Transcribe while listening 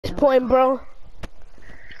disappointing, bro.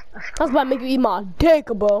 That's about to make you eat my dick,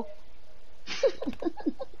 bro.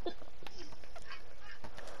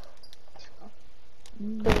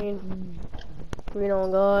 We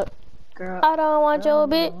don't got. Girl, I don't want your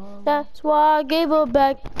bitch. That's why I gave her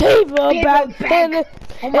back. Gave her back.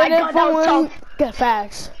 Oh my god, that was tough. Get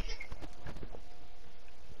facts.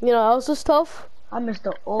 You know what else is tough? I missed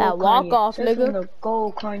the old That walk Kanye. off, Straight nigga. from the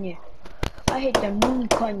gold Kanye. I hit the new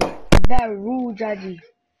Kanye. Very rude, Jaji.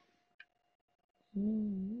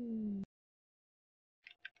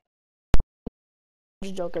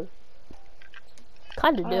 Just joking.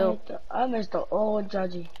 Kinda do. I missed the old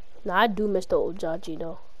Jaji. Nah, I do miss the old Jaji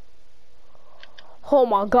though. Oh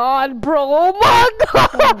my god, bro! Oh my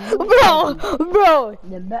god, bro!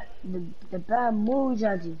 The bad move,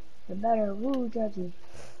 Jaji. The better move, Jaji.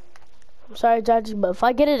 I'm sorry, Jaji, but if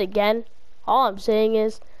I get it again, all I'm saying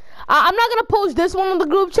is, I'm not gonna post this one on the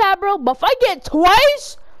group chat, bro. But if I get it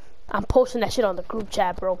twice, I'm posting that shit on the group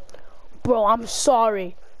chat, bro. Bro, I'm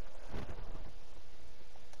sorry.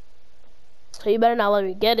 So you better not let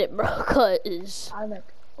me get it, bro, cause I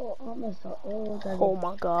missed the old Jaji. oh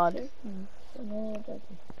my god.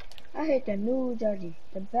 I hate the new Jaji.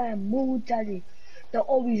 The bad mood Jaji. The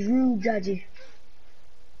always rude Jaji.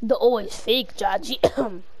 The always fake Jaji.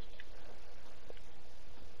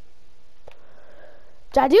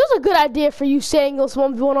 Jaji, was a good idea for you saying those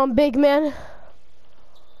 1v1 on Big Man.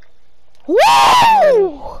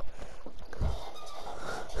 Woo!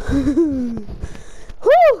 Woo!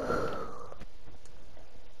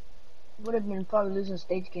 Would have been probably losing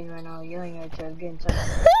stage game right now, yelling at each other, getting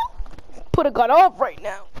tired. Put a gun off right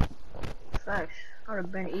now. Facts. I would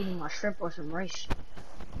have been eating my shrimp or some rice.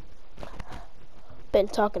 Been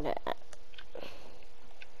talking to that.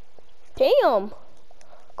 Damn.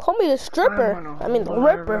 Call me the stripper. I mean the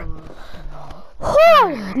ripper.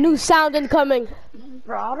 New sound incoming.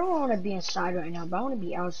 Bro, I don't want to be inside right now, but I want to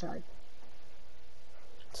be outside.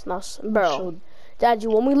 It's not, bro. Daddy,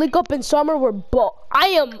 when we link up in summer, we're I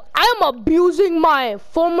am abusing my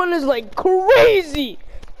phone is like crazy.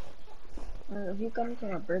 If you come to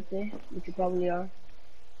my birthday, which you probably are,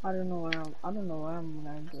 I don't know where I'm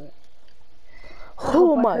gonna do it.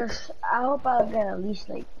 Oh my! I hope I'll get at least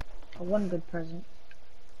like one good present.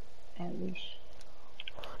 At least.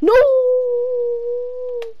 No.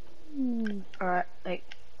 Alright, like,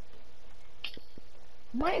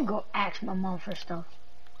 I might go ask my mom for stuff.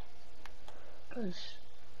 Cause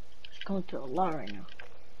she's going through a lot right now.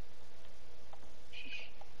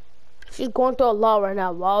 She's going through a lot right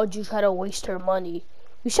now. Why would you try to waste her money?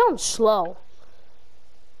 You sound slow.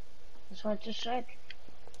 That's what I just said.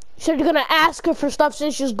 You said you're gonna ask her for stuff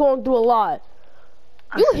since she's going through a lot.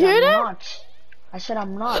 You hear that? I said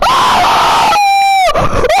I'm not.